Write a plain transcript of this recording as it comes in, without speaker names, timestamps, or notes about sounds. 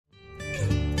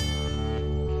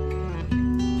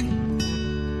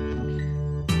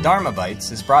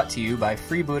Dharmabytes is brought to you by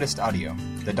Free Buddhist Audio,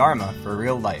 the Dharma for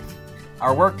real life.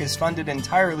 Our work is funded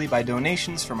entirely by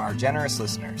donations from our generous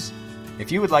listeners.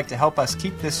 If you would like to help us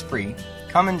keep this free,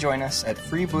 come and join us at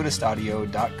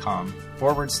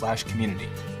freebuddhistaudio.com/community.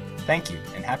 Thank you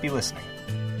and happy listening.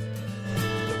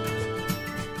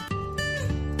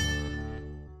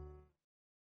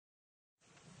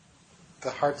 The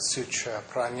Heart Sutra,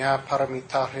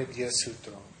 Prajnaparamita Hridaya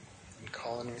Sutra, in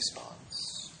call and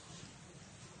response.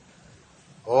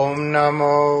 Om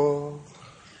Namo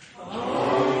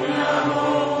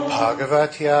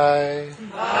Bhagavatyai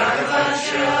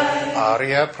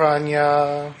Arya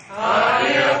Prajna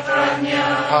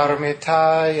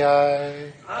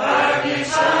Paramitayai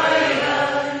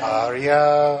Arya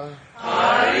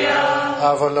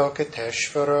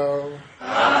Avalokiteshvaro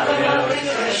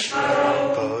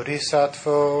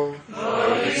Bodhisattva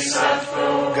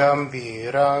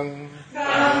Gambirang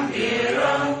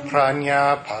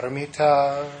Prajnaparamita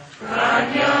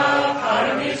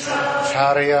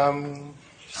Charyam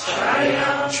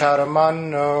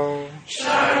Charamano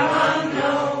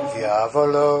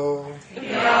Vyavalo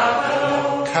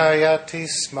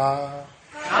Kayatisma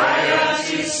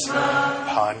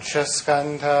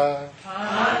Panchaskandha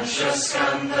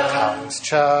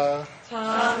Tamscha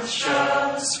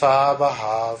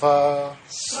Svabhava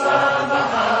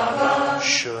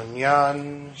Shunyan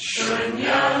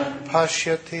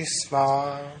Pashyatisma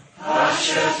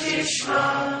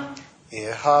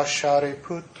Iha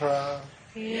Shariputra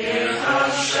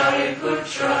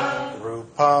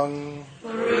Rupam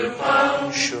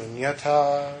Shunyata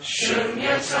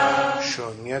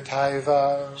Shunyataiva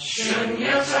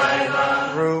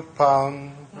Rupam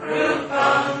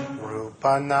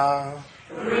Rupana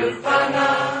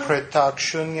Pritak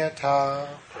Shunyata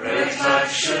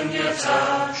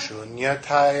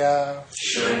Shunyataya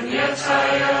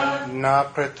Na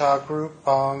Pritak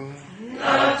Rupam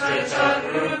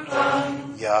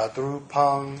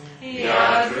Yadrupam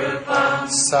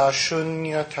Sa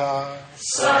Shunyata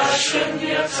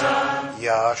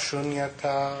Ya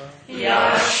Shunyata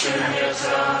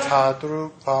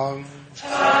Tadrupam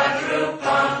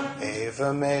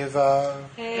Evameva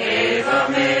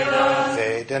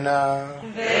Vedana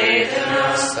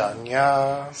Sanya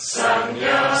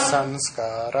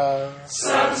Sanskara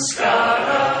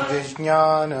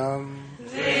Vijnanam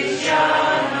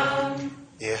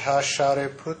Iha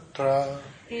Shariputra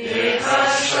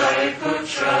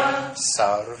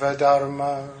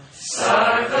Sarvadharma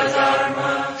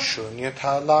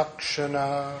Shunyata Lakshana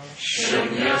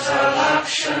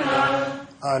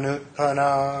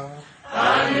Anutpana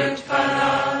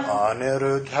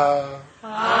Aniruddha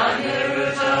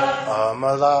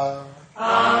Amala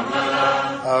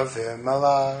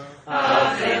Avimala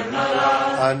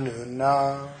Anuna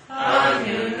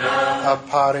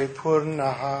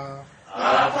Aparipurnaha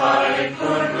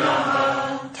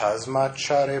Tasmat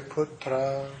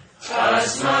Shariputra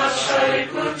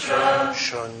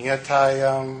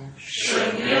Shunyatayam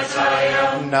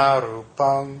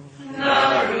Narupam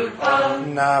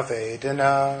Na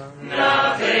Vedana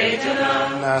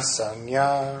Na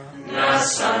Sanya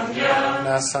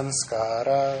Na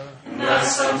Sanskara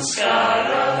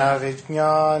Na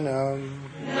Vijnanam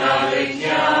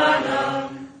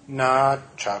Na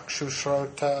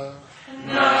Chakshushrota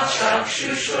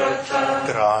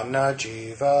Grana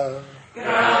Jiva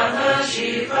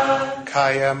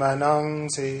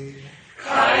Kayamanangsi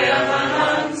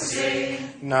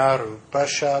Narupa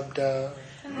Shabda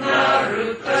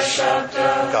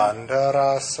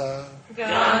Gandharasa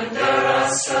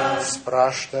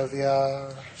Sprashtavya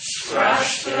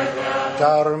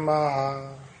Dharmaha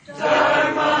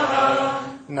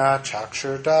Na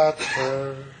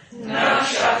Chakshurdatra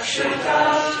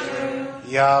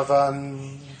Yavan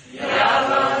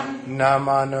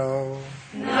Namano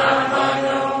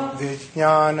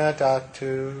Vijnana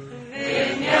Datu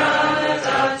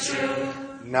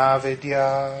Navidya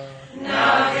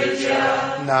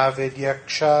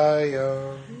Navidyakshayo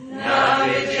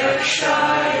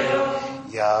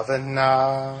Yavana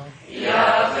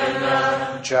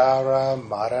Jara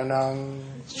Maranang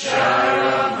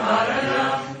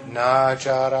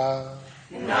Najara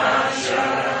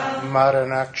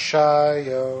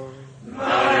Maranakshayo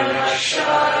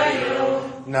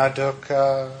Nadukkha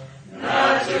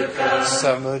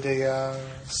Samudaya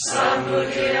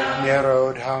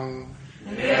Nirodhang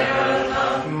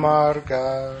Marga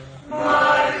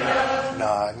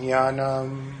Nanyanam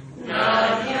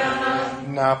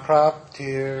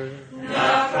Napraptir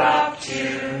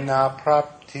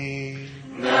Naprapti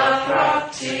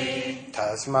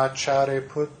Tasmat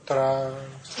Shariputra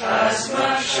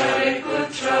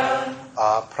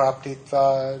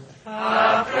apraptitvad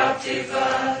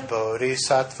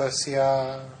bodhisattvasya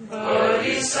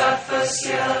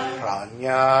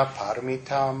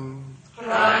prajnaparamitam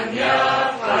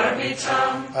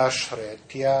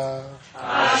ashritya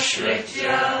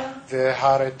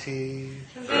viharati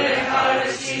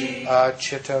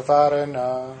achitavarana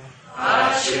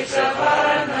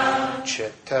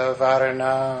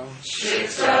chittavarana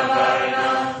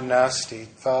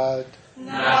nastitvad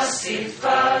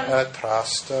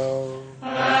atrasto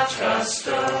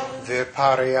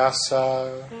viparyasa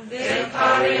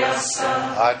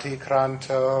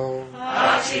atikranto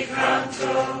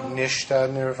nishta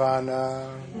nirvana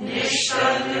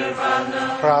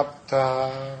prapta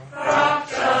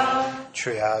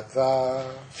triyadva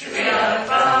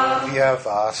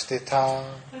vyavastita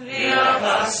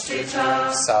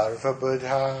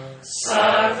sarva-buddha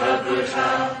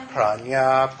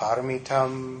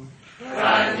prajnaparamitam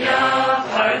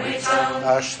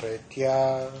ashritya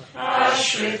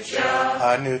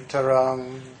anuttarang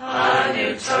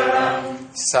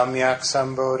samyak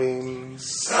sambodhim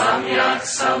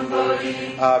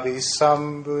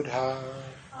abhisambudha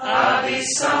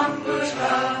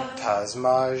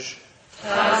tasmaj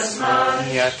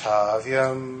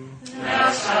nyatavyam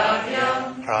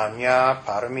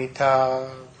prajnaparamita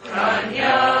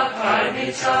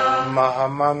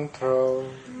mahamantro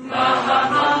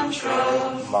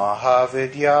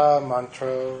mahavidya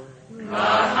mantro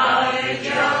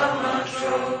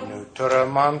nuttara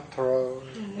mantro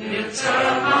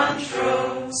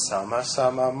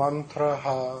samasama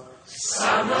mantraha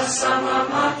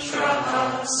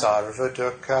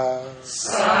sarva-dukkha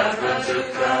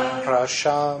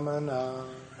prashamana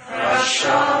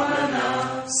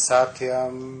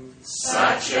satyam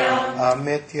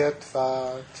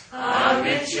amityatvat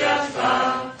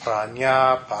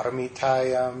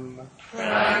prajnaparamitaayam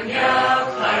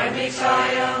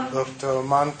ukto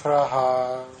mantraha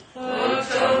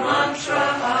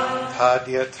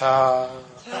thadyata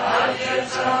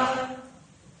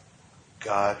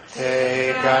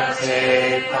gate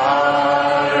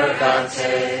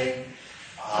paragate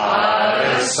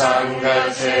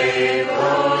parasangate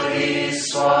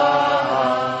bodhiswaha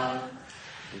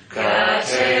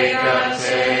gate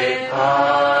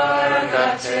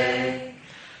paragate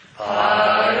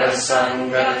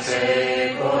parasangate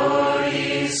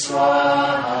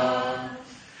bodhiswaha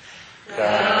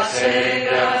gate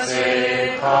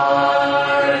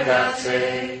paragate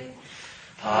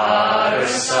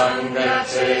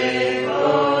parasangate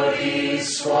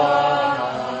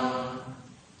bodhiswaha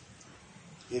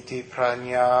iti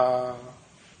prajna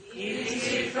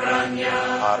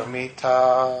paramita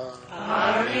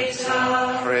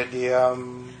hridayam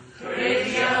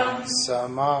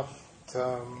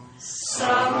samaptam.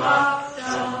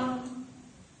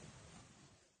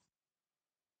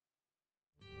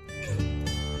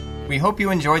 We hope you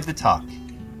enjoyed the talk.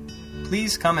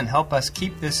 Please come and help us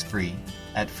keep this free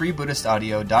at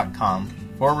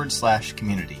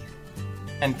freebuddhistaudio.com/community.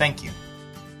 And thank you.